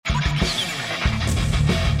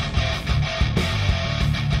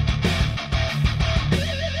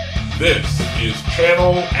This is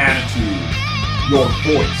Channel Attitude. Your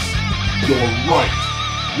voice, your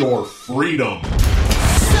right, your freedom.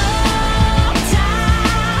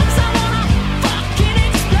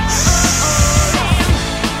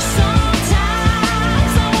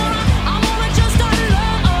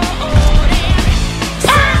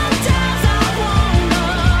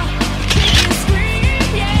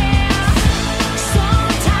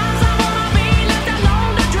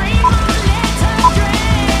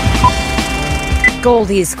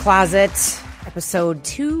 Goldy's Closet, episode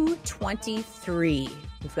 223.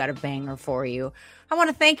 We've got a banger for you. I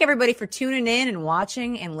want to thank everybody for tuning in and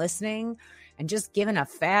watching and listening and just giving a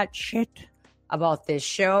fat shit about this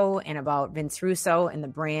show and about Vince Russo and the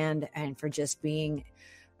brand and for just being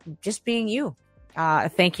you.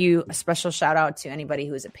 Thank you. A special shout out to anybody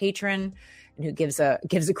who is a patron and who gives a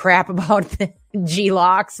crap about the G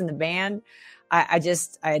Locks and the band. I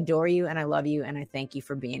adore you and I love you and I thank you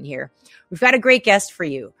for being here. We've got a great guest for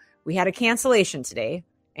you. We had a cancellation today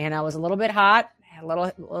and I was a little bit hot, had a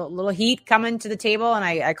little heat coming to the table. And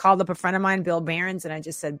I called up a friend of mine, Bill Behrens, and I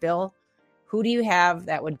just said, Bill, who do you have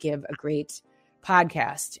that would give a great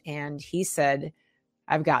podcast? And he said,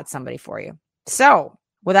 I've got somebody for you. So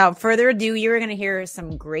without further ado, you're going to hear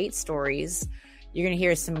some great stories. You're going to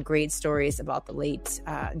hear some great stories about the late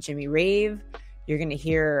Jimmy Rave. You're going to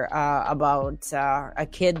hear about a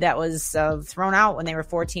kid that was thrown out when they were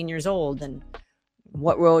 14 years old, and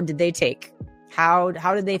what road did they take? How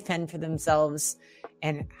did they fend for themselves,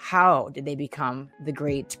 and how did they become the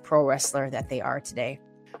great pro wrestler that they are today?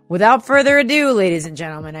 Without further ado, ladies and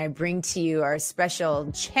gentlemen, I bring to you our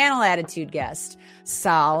special Channel Attitude guest,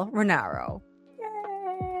 Sal Rinauro.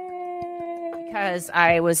 Yay! Because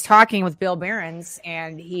I was talking with Bill Behrens,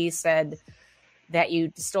 and he said that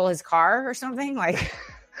you stole his car or something? Like,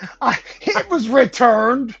 it was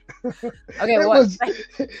returned. Okay,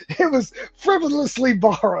 it was frivolously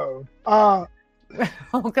borrowed. Oh,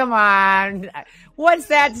 come on. What's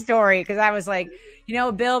that story? Because I was like,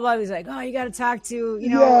 Bill was like, oh, you got to talk to,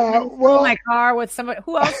 my car with somebody.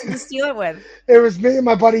 Who else did you steal it with? It was me and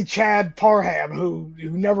my buddy Chad Parham, who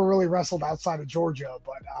never really wrestled outside of Georgia,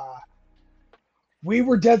 but we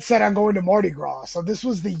were dead set on going to Mardi Gras. So this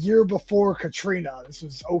was the year before Katrina. This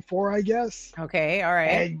was 2004, I guess. Okay, all right.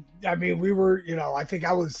 And I mean, we were, I think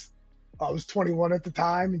I was 21 at the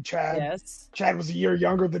time, and Chad was a year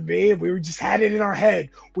younger than me, and we just had it in our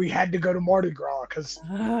head. We had to go to Mardi Gras because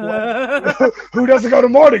who doesn't go to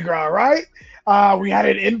Mardi Gras, right? We had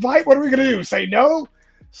an invite. What are we gonna do? Say no?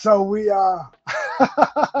 So we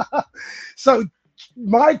so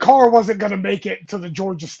my car wasn't gonna make it to the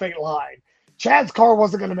Georgia state line. Chad's car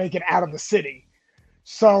wasn't going to make it out of the city.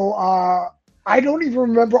 So I don't even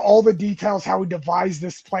remember all the details how we devised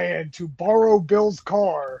this plan to borrow Bill's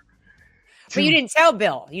car. But you didn't tell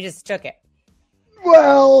Bill. You just took it.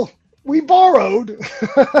 Well, we borrowed.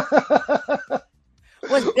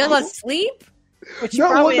 Was Bill asleep?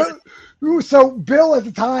 No. So Bill at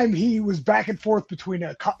the time, he was back and forth between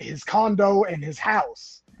his condo and his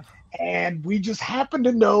house. And we just happened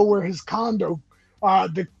to know where his condo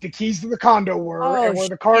the keys to the condo were, and where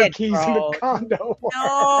the car keys to the condo were.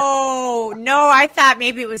 No, I thought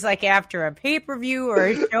maybe it was like after a pay-per-view or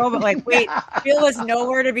a show, but like, wait, Bill was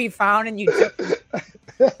nowhere to be found, and you took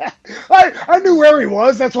him. I knew where he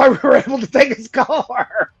was. That's why we were able to take his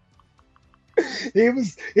car. He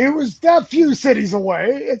was a few cities away.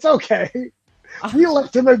 It's okay. We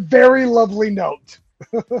left him a very lovely note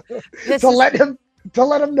to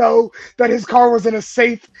let him know that his car was in a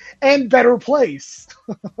safe and better place.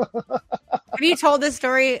 Have you told this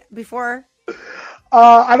story before?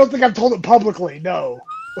 I don't think I've told it publicly. No.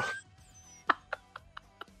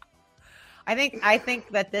 I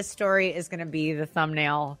think that this story is going to be the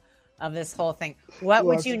thumbnail of this whole thing. What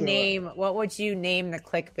would you name the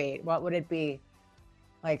clickbait? What would it be?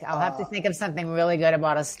 Like, I'll have to think of something really good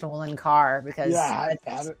about a stolen car because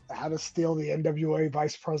how to steal the NWA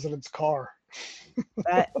vice president's car.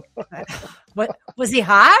 What was he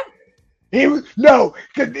hot? He was no.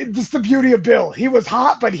 It's the beauty of Bill. He was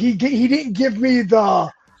hot, but he didn't give me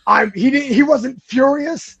the he wasn't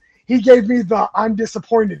furious. He gave me the I'm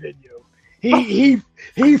disappointed in you.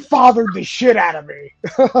 He fathered the shit out of me.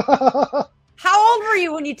 How old were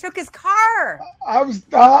you when you took his car? I was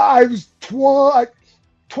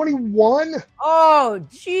 21. Oh,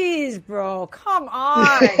 jeez, bro, come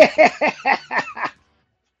on.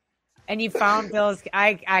 And you found Bill's.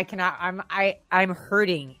 I cannot. I'm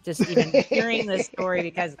hurting just even hearing this story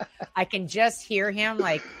because I can just hear him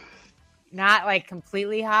like not like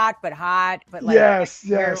completely hot, but like yes.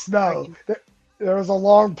 No, there was a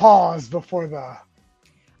long pause before the.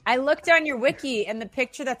 I looked on your wiki, and the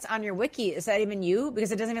picture that's on your wiki, is that even you?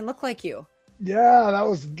 Because it doesn't even look like you. Yeah, that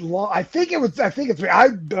was long. I think it's me. I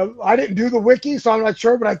didn't do the wiki, so I'm not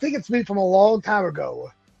sure, but I think it's me from a long time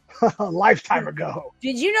ago, a lifetime ago.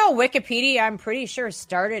 Did you know Wikipedia, I'm pretty sure,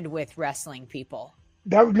 started with wrestling people?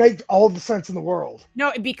 That would make all the sense in the world.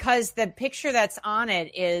 No, because the picture that's on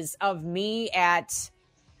it is of me at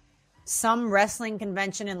some wrestling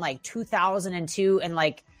convention in like 2002, and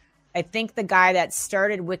like I think the guy that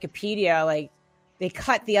started Wikipedia, like, they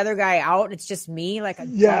cut the other guy out. It's just me, like a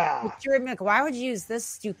picture. I'm like, why would you use this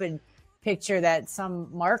stupid picture that some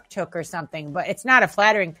Mark took or something? But it's not a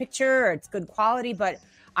flattering picture, or it's good quality. But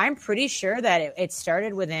I'm pretty sure that it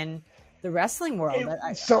started within the wrestling world.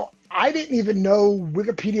 So I didn't even know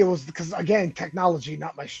Wikipedia was, because again, technology,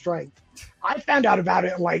 not my strength. I found out about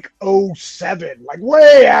it in like 2007, like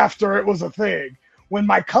way after it was a thing, when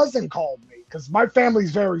my cousin called me, because my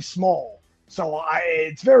family's very small. So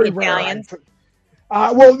it's very rare.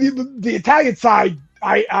 Well, the Italian side,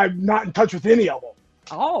 I'm not in touch with any of them.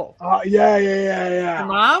 Oh. Yeah. Your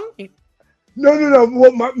mom? No.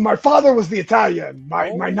 Well, my father was the Italian.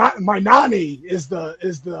 My nanny is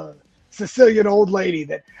the Sicilian old lady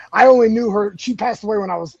that I only knew her. She passed away when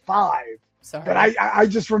I was 5. Sorry. But I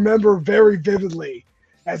just remember very vividly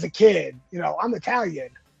as a kid, I'm Italian.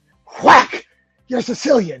 Whack! You're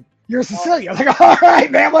Sicilian. You're Sicilian. I'm like, all right,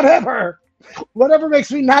 man, whatever. Whatever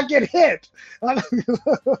makes me not get hit. But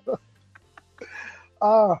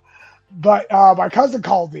my cousin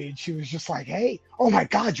called me, and she was just like, hey, oh my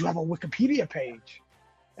God, you have a Wikipedia page.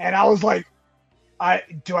 And I was like,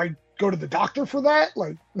 do I go to the doctor for that?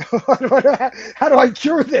 Like, how do I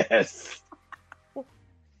cure this?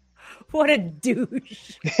 What a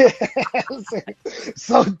douche.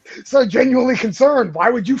 So genuinely concerned. Why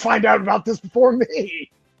would you find out about this before me?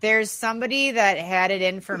 There's somebody that had it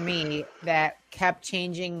in for me that kept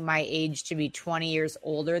changing my age to be 20 years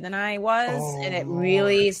older than I was. And it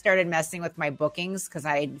really started messing with my bookings, because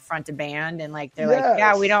I front a band, and like, they're like,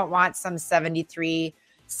 yeah, we don't want some 73,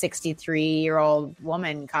 63-year-old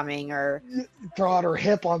woman coming, or throw out her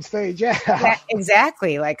hip on stage. Yeah,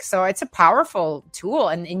 exactly. Like, so it's a powerful tool,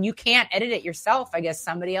 and you can't edit it yourself. I guess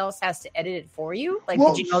somebody else has to edit it for you. Like,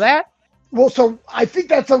 did you know that? Well, so I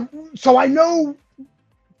think so I know,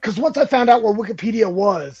 because once I found out what Wikipedia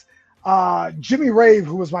was, Jimmy Rave,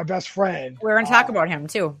 who was my best friend. We're going to talk about him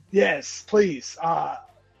too. Yes, please.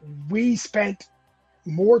 We spent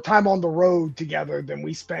more time on the road together than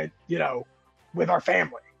we spent, with our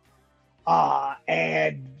family.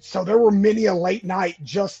 And so there were many a late night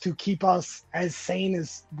just to keep us as sane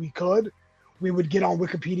as we could. We would get on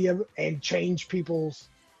Wikipedia and change people's,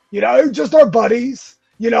 just our buddies.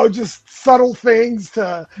 Just subtle things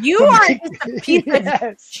to. You are just a piece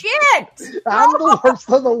of shit. I'm the worst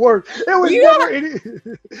of the worst.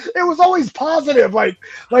 It was always positive. Like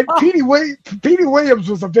Petey Williams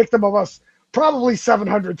was a victim of us probably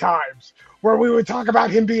 700 times, where we would talk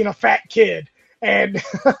about him being a fat kid and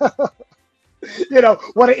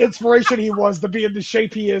what an inspiration he was to be in the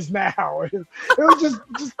shape he is now. It was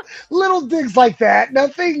just little digs like that.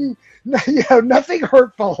 Nothing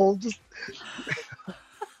hurtful. Just.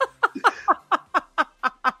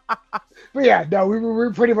 But yeah, no, we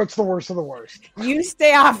were pretty much the worst of the worst. You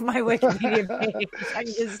stay off my Wikipedia page. I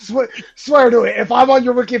just swear to it. If I'm on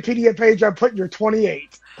your Wikipedia page, I'm putting your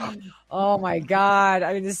 28. Oh my God.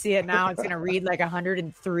 I just see it now. It's going to read like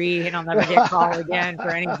 103, and I'll never get called again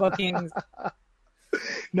for any bookings.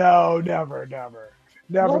 No, never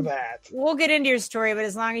that. We'll get into your story, but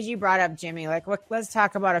as long as you brought up Jimmy, like, let's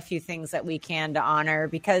talk about a few things that we can to honor,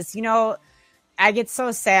 because, I get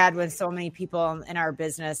so sad when so many people in our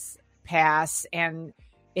business pass, and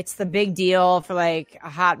it's the big deal for like a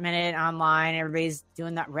hot minute online. Everybody's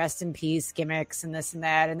doing that rest in peace gimmicks and this and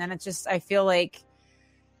that. And then I feel like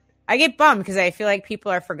I get bummed, because I feel like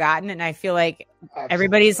people are forgotten, and I feel like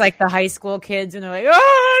everybody's like the high school kids, and they're like,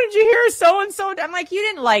 oh, did you hear so-and-so? I'm like, you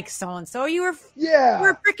didn't like so-and-so. You were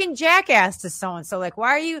a freaking jackass to so-and-so. Like, why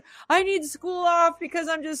are you, I need school off because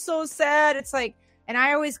I'm just so sad. It's like, and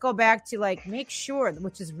I always go back to like, make sure,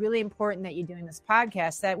 which is really important that you're doing this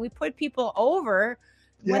podcast, that we put people over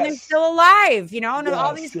when they're still alive, and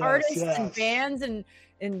all these artists and bands and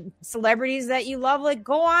celebrities that you love, like,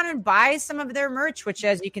 go on and buy some of their merch, which,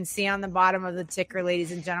 as you can see on the bottom of the ticker,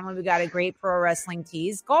 ladies and gentlemen, we got a great pro wrestling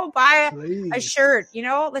tees. Go buy a shirt,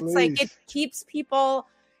 it's like, it keeps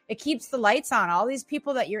the lights on. All these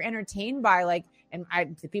people that you're entertained by, like, and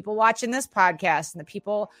the people watching this podcast and the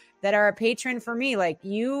people that are a patron for me, like,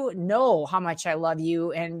 you know how much I love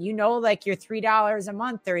you, and you know, like, your $3 a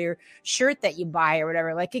month or your shirt that you buy or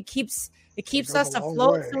whatever, like, it keeps us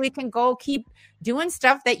afloat so we can go keep doing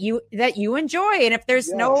stuff that you enjoy. And if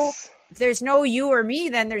there's no you or me,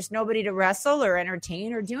 then there's nobody to wrestle or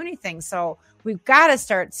entertain or do anything. So we've got to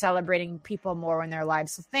start celebrating people more in their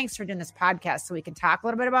lives. So thanks for doing this podcast so we can talk a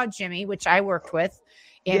little bit about Jimmy, which I worked with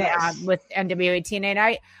with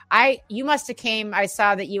NWA. And you must have came. I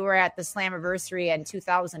saw that you were at the Slammiversary in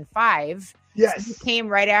 2005. Yes. So you came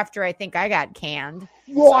right after I think I got canned.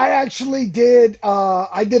 Well, I actually did.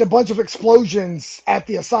 I did a bunch of explosions at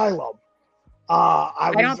the asylum.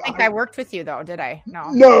 I don't think I worked with you though, did I?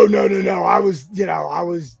 No. I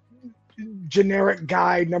was generic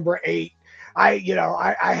guy number 8. I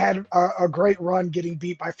had a great run getting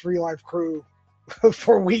beat by 3 Live Crew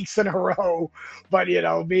for weeks in a row, but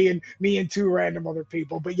me and 2 random other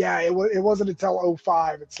people. But yeah, it wasn't until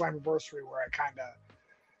 05 at Slammiversary where I kind of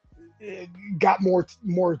got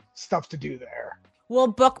more stuff to do there. We'll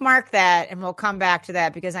bookmark that and we'll come back to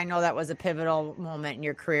that because I know that was a pivotal moment in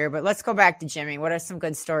your career. But let's go back to Jimmy. What are some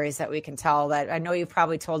good stories that we can tell? That I know you've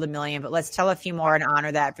probably told a million, but let's tell a few more and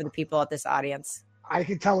honor that for the people at this audience. I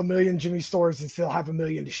could tell a million Jimmy stories and still have a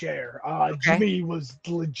million to share. Okay. Jimmy was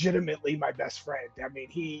legitimately my best friend. I mean,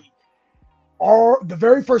 the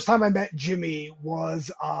very first time I met Jimmy was,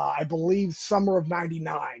 I believe, summer of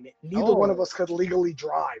 '99. Neither one of us could legally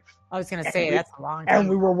drive. I was going to say, that's a long time. And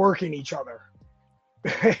we were working each other.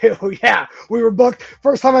 Yeah, we were booked.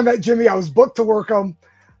 First time I met Jimmy, I was booked to work him,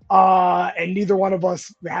 and neither one of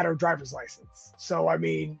us had our driver's license. So, I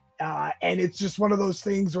mean, and it's just one of those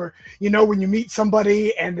things where, when you meet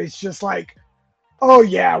somebody and it's just like, oh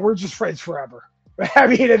yeah, we're just friends forever. I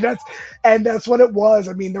mean, and that's what it was.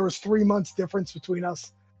 I mean, there was 3 months difference between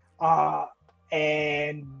us.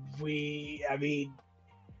 And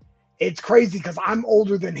it's crazy because I'm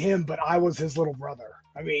older than him, but I was his little brother.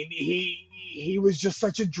 I mean, he was just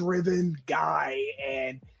such a driven guy,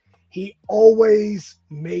 and he always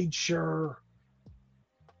made sure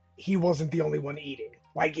he wasn't the only one eating.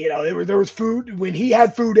 Like, there was food. When he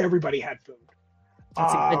had food, everybody had food.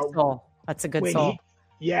 That's a good soul. That's a good soul.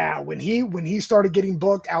 When he started getting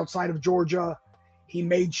booked outside of Georgia, he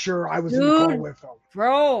made sure I was in the car with him.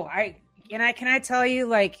 Bro, can I tell you,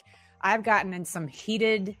 like, I've gotten in some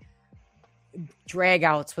heated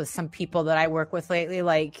dragouts with some people that I work with lately,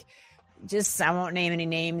 like, just, I won't name any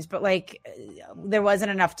names, but like, there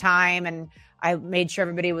wasn't enough time and I made sure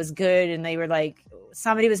everybody was good. And they were like,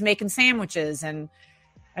 somebody was making sandwiches. And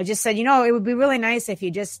I just said, it would be really nice if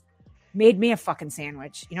you just made me a fucking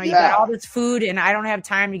sandwich. You got all this food and I don't have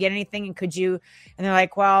time to get anything. And could you? And they're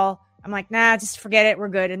like, well, I'm like, nah, just forget it. We're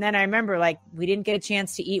good. And then I remember, like, we didn't get a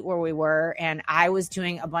chance to eat where we were. And I was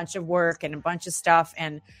doing a bunch of work and a bunch of stuff.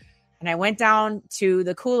 And I went down to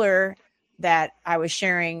the cooler that I was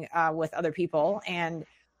sharing with other people. And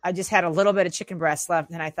I just had a little bit of chicken breast left.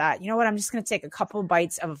 And I thought, you know what? I'm just going to take a couple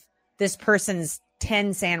bites of this person's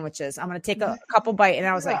 10 sandwiches. I'm going to take a couple bites. And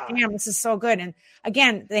I was like, damn, this is so good. And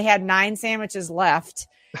again, they had 9 sandwiches left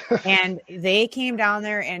and they came down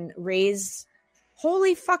there and raised,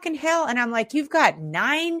 holy fucking hell. And I'm like, you've got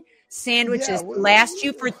 9 sandwiches last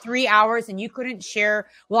you for 3 hours and you couldn't share.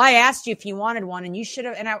 Well, I asked you if you wanted one and you should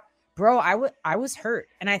have. And I was hurt.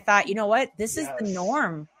 And I thought, you know what? This is the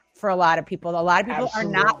norm for a lot of people. A lot of people are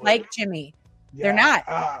not like Jimmy. Yeah. They're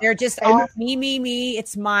not. They're just all me.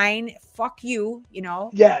 It's mine. Fuck you,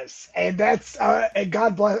 Yes. And that's, and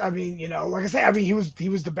God bless. I mean, like I say, I mean, he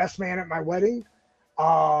was the best man at my wedding.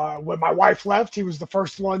 When my wife left, he was the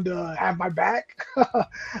first one to have my back.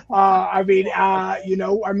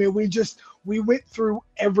 We went through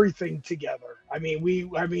everything together. I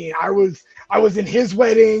mean, I was in his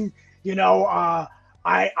wedding, I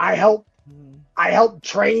helped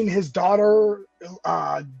train his daughter,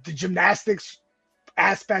 the gymnastics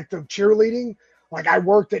aspect of cheerleading. Like, I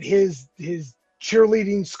worked at his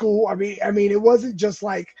cheerleading school. I mean, it wasn't just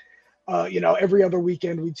like, every other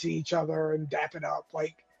weekend we'd see each other and dap it up.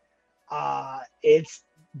 Like, it's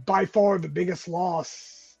by far the biggest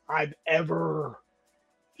loss I've ever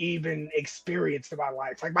even experienced in my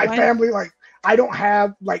life. Like, my family, like, I don't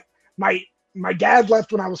have, like, my dad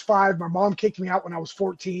left when I was 5. My mom kicked me out when I was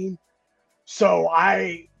 14. So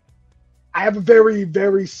I have a very,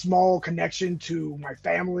 very small connection to my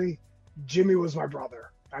family. Jimmy was my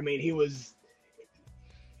brother. I mean, he was,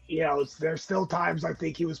 there's still times I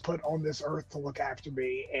think he was put on this earth to look after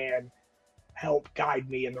me and help guide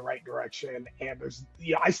me in the right direction. And there's,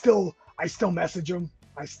 I still message him.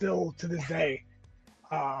 I still, to this day,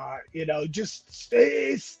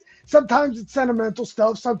 sometimes it's sentimental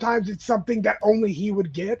stuff. Sometimes it's something that only he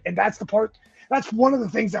would get. And that's the part, that's one of the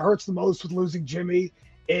things that hurts the most with losing Jimmy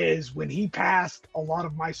is when he passed, a lot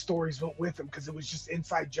of my stories went with him because it was just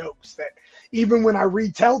inside jokes that even when I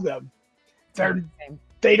retell them,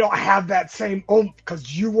 they don't have that same oomph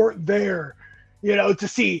because you weren't there, to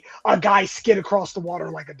see a guy skid across the water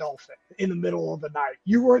like a dolphin in the middle of the night.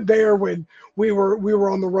 You weren't there when we were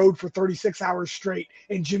on the road for 36 hours straight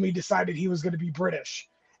and Jimmy decided he was going to be British.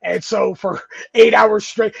 And so for 8 hours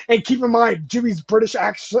straight, and keep in mind, Jimmy's British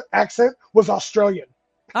accent was Australian.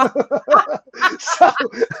 So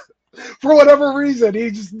for whatever reason,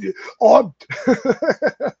 he just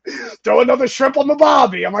throw another shrimp on the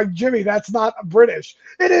barbie. I'm like, Jimmy, that's not British.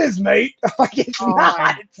 It is, mate. I'm like, it's not.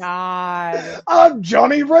 My God. I'm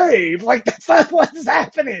Johnny Rave. Like, that's not what's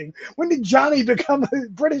happening. When did Johnny become a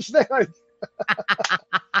British thing?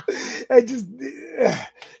 It just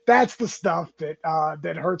that's the stuff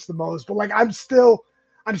that hurts the most. But like, I'm still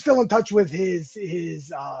in touch with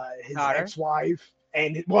his ex-wife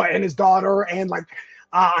and his daughter, and like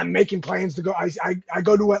I'm making plans to go. I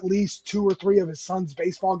go to at least 2 or 3 of his son's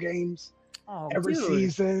baseball games every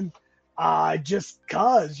season, just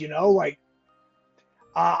cause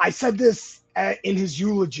I said this in his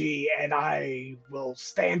eulogy, and I will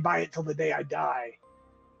stand by it till the day I die.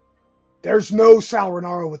 There's no Sal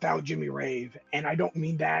Rinauro without Jimmy Rave, and I don't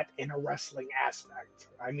mean that in a wrestling aspect.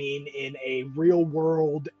 I mean in a real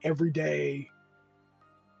world, everyday.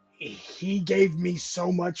 He gave me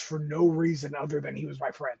so much for no reason other than he was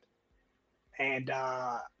my friend, and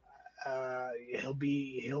he'll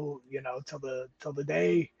till the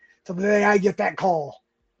day I get that call,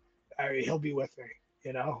 he'll be with me.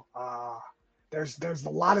 There's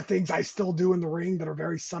a lot of things I still do in the ring that are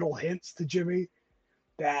very subtle hints to Jimmy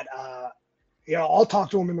that I'll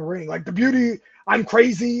talk to him in the ring. Like the beauty, I'm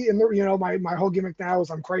crazy, and my whole gimmick now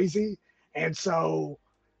is I'm crazy, and so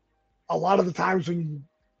a lot of the times when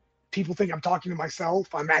people think I'm talking to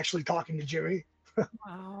myself, I'm actually talking to Jimmy.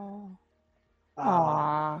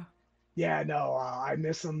 Wow. Yeah, no, I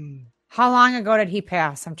miss him. How long ago did he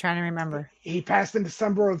pass? I'm trying to remember. He passed in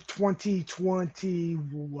December of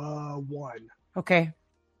 2021. Okay.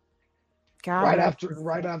 God, right after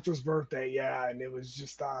his birthday, yeah, and it was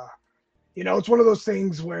just it's one of those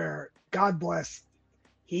things where, God bless,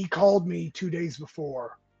 he called me 2 days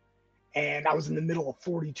before, and I was in the middle of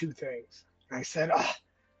 42 things, and I said,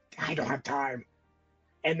 I don't have time.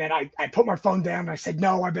 And then I put my phone down and I said,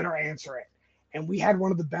 no, I better answer it. And we had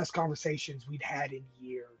one of the best conversations we'd had in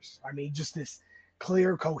years. I mean, just this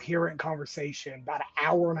clear, coherent conversation, about an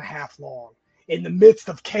hour and a half long, in the midst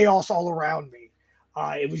of chaos all around me.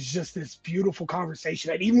 It was just this beautiful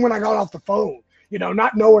conversation. And even when I got off the phone,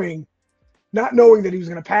 not knowing that he was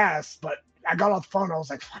going to pass, but I got off the phone, I was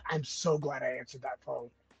like, I'm so glad I answered that phone.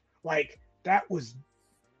 Like, that's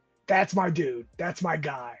my dude. That's my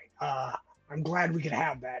guy. I'm glad we could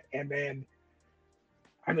have that. And then,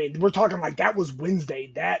 I mean, we're talking like that was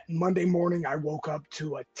Wednesday. That Monday morning, I woke up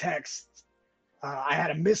to a text. I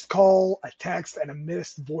had a missed call, a text, and a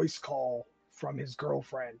missed voice call from his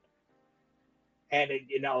girlfriend. And I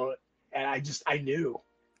knew.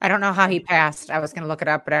 I don't know how he passed. I was going to look it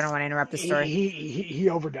up, but I don't want to interrupt the story. He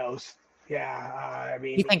overdosed. Yeah. I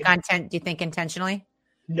mean, do you think intentionally?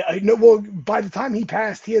 No. Well, by the time he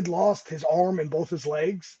passed, he had lost his arm and both his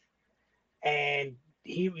legs, and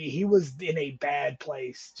he was in a bad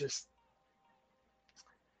place. Just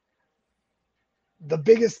the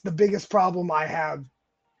biggest problem I have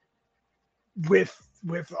with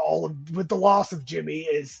the loss of Jimmy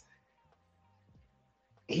is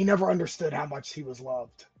he never understood how much he was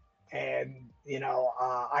loved. And,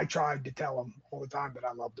 I tried to tell him all the time that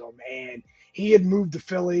I loved him, and he had moved to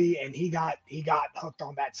Philly and he got hooked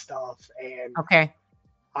on that stuff. And okay,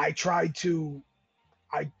 I tried to,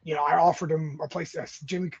 I offered him a place.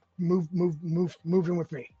 Jimmy, move in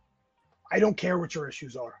with me. I don't care what your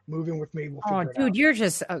issues are. Move in with me. We'll figure it out. You're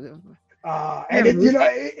just, and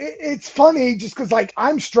it's funny just cause like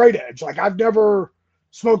I'm straight edge. Like I've never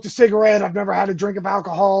smoked a cigarette. I've never had a drink of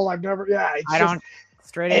alcohol. I've never,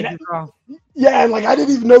 straight edge girl. Yeah, and like I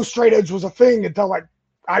didn't even know straight edge was a thing until like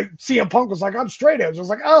CM Punk was like, I'm straight edge. I was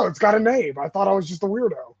like, oh, it's got a name. I thought I was just a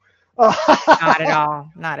weirdo.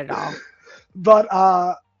 Not at all.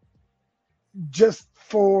 But just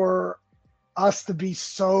for us to be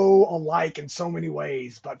so alike in so many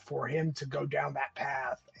ways, but for him to go down that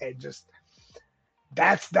path and just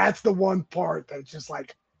that's the one part that's just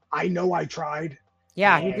like, I know I tried.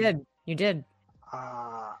 Yeah, you did.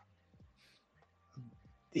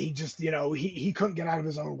 He just, he couldn't get out of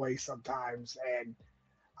his own way sometimes. And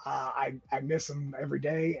I miss him every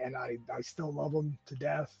day, and I still love him to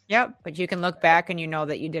death. Yep. But you can look back and you know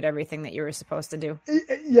that you did everything that you were supposed to do.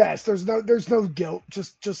 Yes, there's no guilt,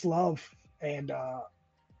 just love, and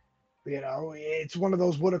it's one of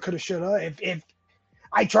those woulda, coulda, shoulda. If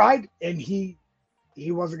I tried and he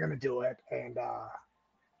wasn't going to do it, and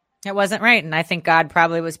it wasn't right. And I think God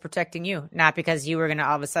probably was protecting you, not because you were going to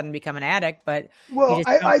all of a sudden become an addict, but you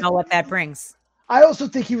just don't know what that brings. I also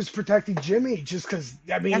think he was protecting Jimmy just because,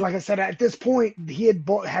 I mean, like I said, at this point, he had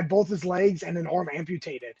both his legs and an arm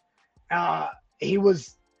amputated. He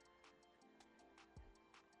was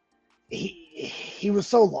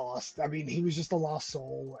so lost. I mean, he was just a lost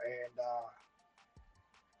soul. And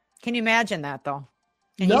can you imagine that, though?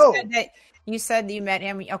 And no. You said you met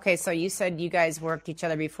him. Okay, so you said you guys worked each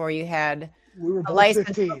other before you had we were both license.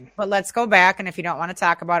 15. But let's go back, and if you don't want to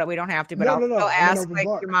talk about it, we don't have to. But I'll still ask, like,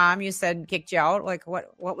 your mom, you said kicked you out. Like, what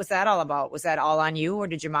was that all about? Was that all on you, or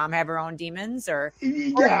did your mom have her own demons? Or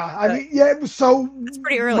it was so. It's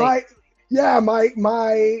pretty early.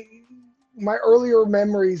 My earlier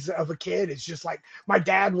memories of a kid is just like my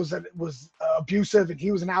dad was abusive, and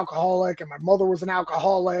he was an alcoholic, and my mother was an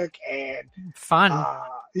alcoholic, and fun.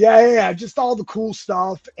 Just all the cool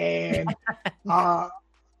stuff, and my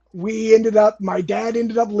dad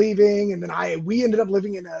ended up leaving, and then we ended up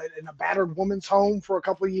living in a battered woman's home for a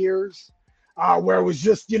couple of years, where it was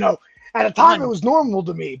just, at the time it was normal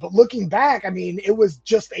to me, but looking back, I mean, it was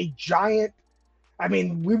just a giant. I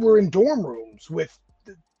mean, we were in dorm rooms with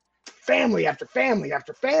family after family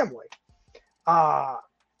after family. But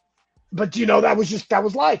that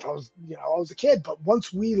was life. I was a kid, but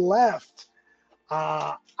once we left,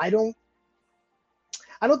 I don't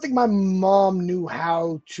think my mom knew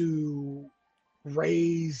how to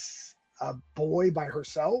raise a boy by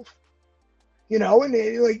herself, and that's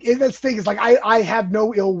the thing is like, I have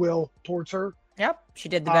no ill will towards her. Yep. She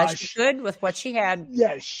did the best she could with what she had.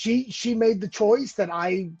 Yeah. She made the choice that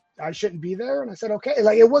I shouldn't be there. And I said, okay.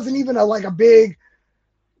 Like, it wasn't even a big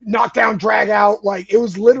knockdown, drag out. Like, it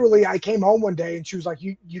was literally, I came home one day and she was like,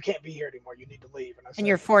 you can't be here anymore. You need to leave. And I said, and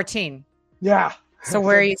you're 14. Yeah. So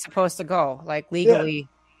where are you supposed to go? Like, legally?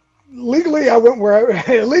 Yeah. Legally, I went wherever.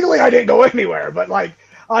 Legally, I didn't go anywhere. But like,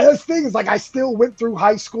 this thing is like, I still went through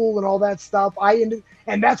high school and all that stuff.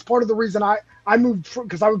 And that's part of the reason I moved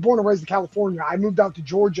because I was born and raised in California. I moved out to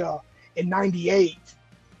Georgia in '98.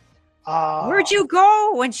 Where'd you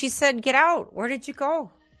go when she said get out? Where did you go?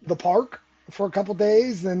 The park for a couple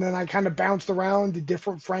days, and then I kind of bounced around to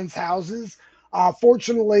different friends' houses.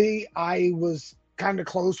 Fortunately, I was kind of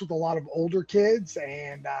close with a lot of older kids,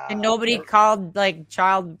 and nobody called like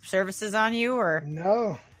child services on you, or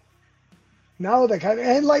no, they kind of,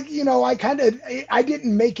 and like, I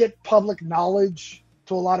didn't make it public knowledge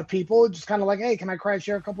to a lot of people. Just kind of like, hey, can I crash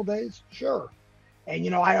here a couple days? Sure. And,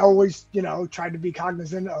 I always, tried to be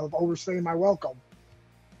cognizant of overstaying my welcome.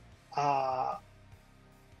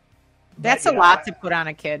 That's a lot to put on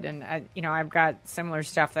a kid. And, I've got similar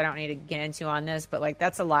stuff that I don't need to get into on this, but like,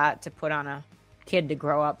 that's a lot to put on a kid to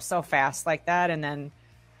grow up so fast like that. And then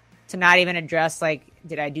to not even address, like,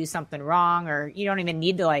 did I do something wrong? Or you don't even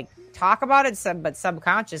need to like talk about it, but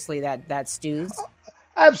subconsciously that stews.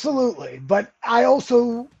 Absolutely. But I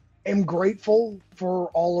also am grateful for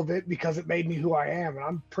all of it because it made me who I am, and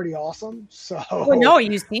I'm pretty awesome. So well, no,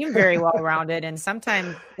 you seem very well rounded. And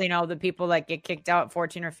sometimes, the people that get kicked out at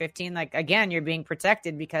 14 or 15, like, again, you're being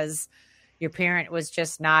protected because your parent was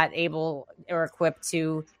just not able or equipped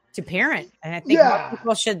to parent. And I think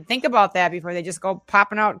people should think about that before they just go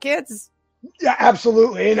popping out kids. Yeah,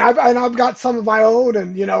 absolutely. And I've got some of my own,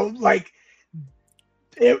 and like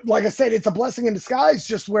I said, it's a blessing in disguise,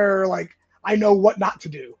 just where like I know what not to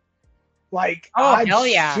do. Like, hell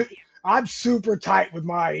yeah. I'm super tight with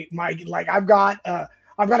my like I've got a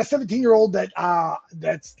 17-year-old that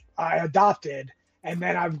that's I adopted, and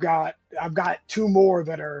then I've got 2 more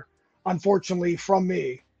that are unfortunately from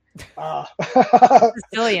me.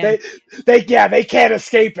 They can't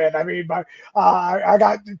escape it. I mean, I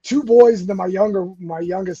got 2 boys, and then my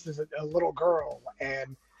youngest is a little girl,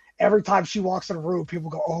 and every time she walks in a room, people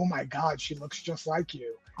go, "Oh my God, she looks just like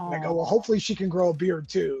you." And I go, "Well, hopefully she can grow a beard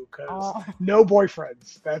too, because no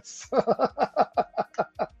boyfriends." That's.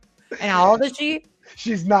 And how old is she?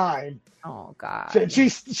 She's 9. Oh God.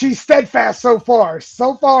 She's steadfast so far.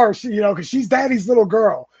 She, because she's daddy's little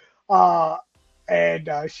girl. And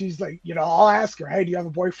she's like, I'll ask her, "Hey, do you have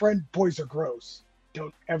a boyfriend?" Boys are gross.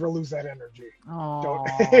 Don't ever lose that energy. Oh,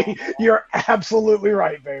 You're absolutely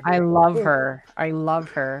right, baby. I love her.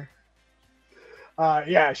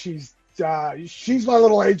 Yeah, she's my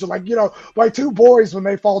little angel. Like, my 2 boys, when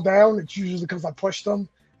they fall down, it's usually because I pushed them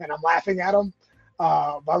and I'm laughing at them.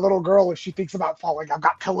 My little girl, if she thinks about falling, I've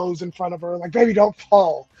got pillows in front of her. Like, baby, don't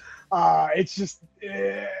fall. It's just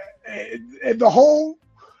the whole.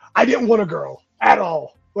 I didn't want a girl at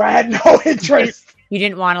all. I had no interest. You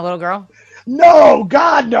didn't want a little girl? No,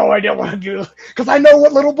 God, no, I didn't want to do, because I know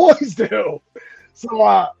what little boys do. So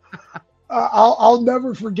I'll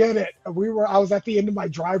never forget it. I was at the end of my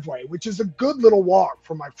driveway, which is a good little walk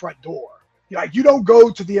from my front door. Like, you don't go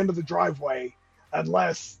to the end of the driveway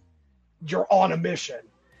unless you're on a mission.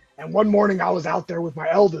 And one morning I was out there with my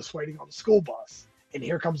eldest waiting on the school bus, and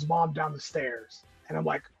here comes Mom down the stairs. And I'm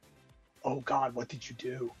like, oh God, what did you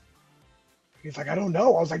do? He's like, I don't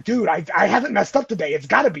know. I was like, dude, I haven't messed up today. It's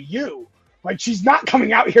got to be you. Like, she's not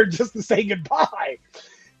coming out here just to say goodbye.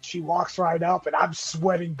 She walks right up, and I'm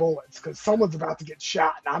sweating bullets because someone's about to get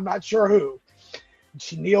shot, and I'm not sure who. And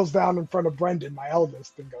she kneels down in front of Brendan, my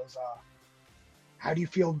eldest, and goes, how do you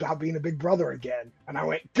feel about being a big brother again? And I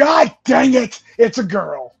went, God dang it, it's a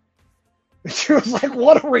girl. And she was like,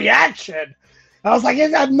 what a reaction. I was like,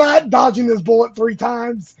 I'm not dodging this bullet 3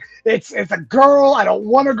 times. It's a girl. I don't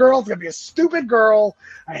want a girl. It's going to be a stupid girl.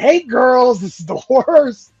 I hate girls. This is the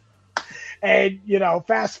worst. And,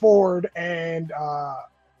 fast forward, and are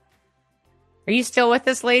you still with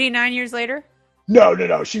this lady 9 years later?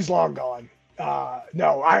 No. She's long gone.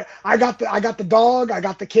 No, I got the dog. I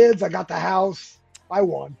got the kids. I got the house. I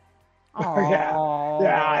won.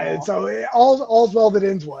 Yeah. And so all's well that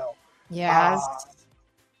ends well. Yes.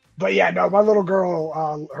 But yeah, no, my little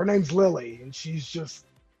girl, her name's Lily, and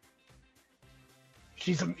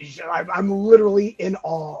I'm literally in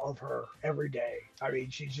awe of her every day. I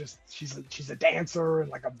mean, she's a dancer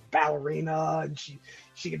and like a ballerina, and she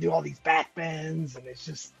can do all these back bends, and it's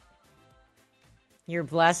just. You're a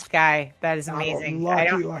blessed guy. That is amazing.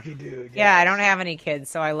 Lucky dude. Yeah, I don't have any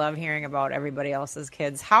kids, so I love hearing about everybody else's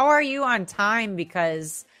kids. How are you on time?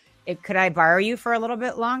 Because could I borrow you for a little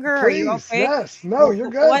bit longer? Please, are you okay? Yes. No,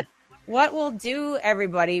 you're good. What we'll do,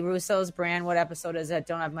 everybody, Russo's brand. What episode is it?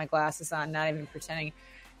 Don't have my glasses on, not even pretending.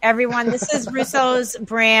 Everyone, this is Russo's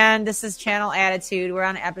brand. This is Channel Attitude. We're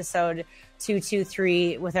on episode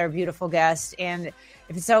 223 with our beautiful guest. And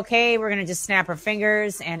if it's okay, we're going to just snap our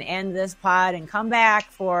fingers and end this pod and come back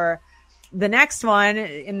for the next one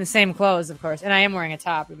in the same clothes, of course. And I am wearing a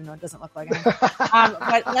top, even though it doesn't look like it.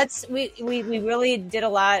 But we really did a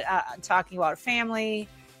lot talking about family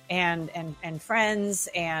and friends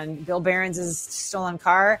and Bill Behrens' stolen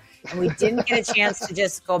car. And we didn't get a chance to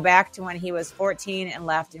just go back to when he was 14 and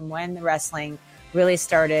left and when the wrestling really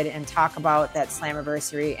started and talk about that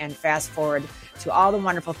Slammiversary and fast forward to all the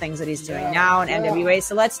wonderful things that he's doing now in NWA.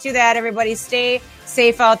 So let's do that, everybody. Stay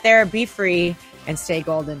safe out there, be free, and stay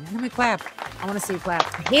golden. And let me clap. I want to see you clap.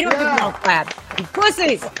 I hate when people don't clap. You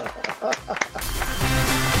pussies!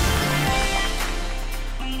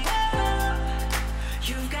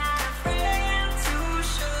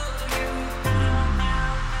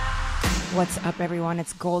 What's up, everyone?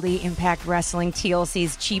 It's Goldy, Impact Wrestling,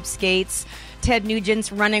 TLC's Cheapskates. Ted Nugent's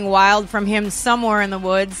running wild from him somewhere in the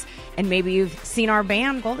woods. And maybe you've seen our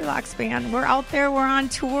band, Goldy Locks band. We're out there, we're on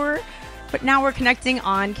tour, but now we're connecting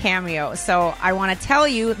on Cameo. So I want to tell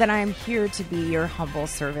you that I am here to be your humble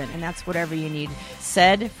servant. And that's whatever you need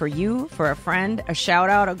said for you, for a friend, a shout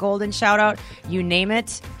out, a golden shout out, you name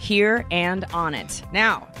it, here and on it.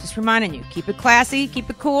 Now, just reminding you, keep it classy, keep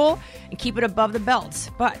it cool, and keep it above the belt.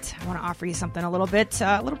 But I want to offer you something a little bit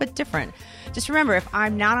different. Just remember, if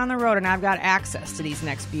I'm not on the road and I've got access to these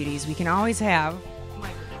next beauties, we can always have a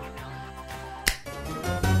microphone now.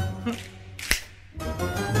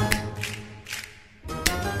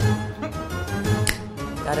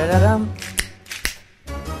 Da-da-da-dum.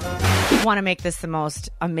 I want to make this the most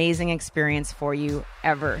amazing experience for you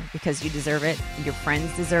ever because you deserve it. Your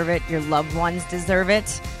friends deserve it. Your loved ones deserve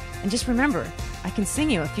it. And just remember, I can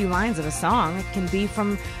sing you a few lines of a song. It can be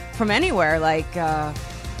from anywhere, like it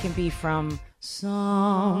can be from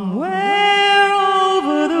somewhere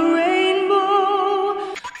over the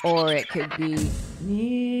rainbow, or it could be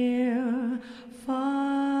near,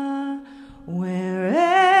 far,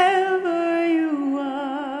 wherever you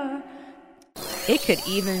are. It could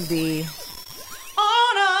even be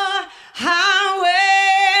on a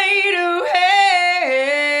highway to hell.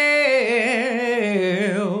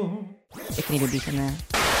 It can even be from there.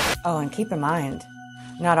 Oh, and keep in mind,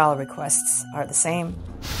 not all requests are the same.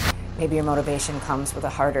 Maybe your motivation comes with a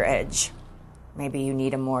harder edge. Maybe you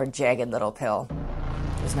need a more jagged little pill.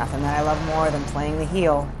 There's nothing that I love more than playing the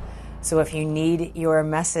heel. So if you need your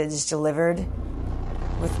message delivered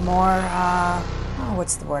with more,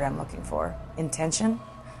 what's the word I'm looking for? Intention?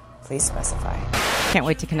 Please specify. Can't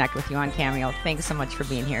wait to connect with you on Cameo. Thanks so much for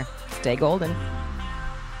being here. Stay golden.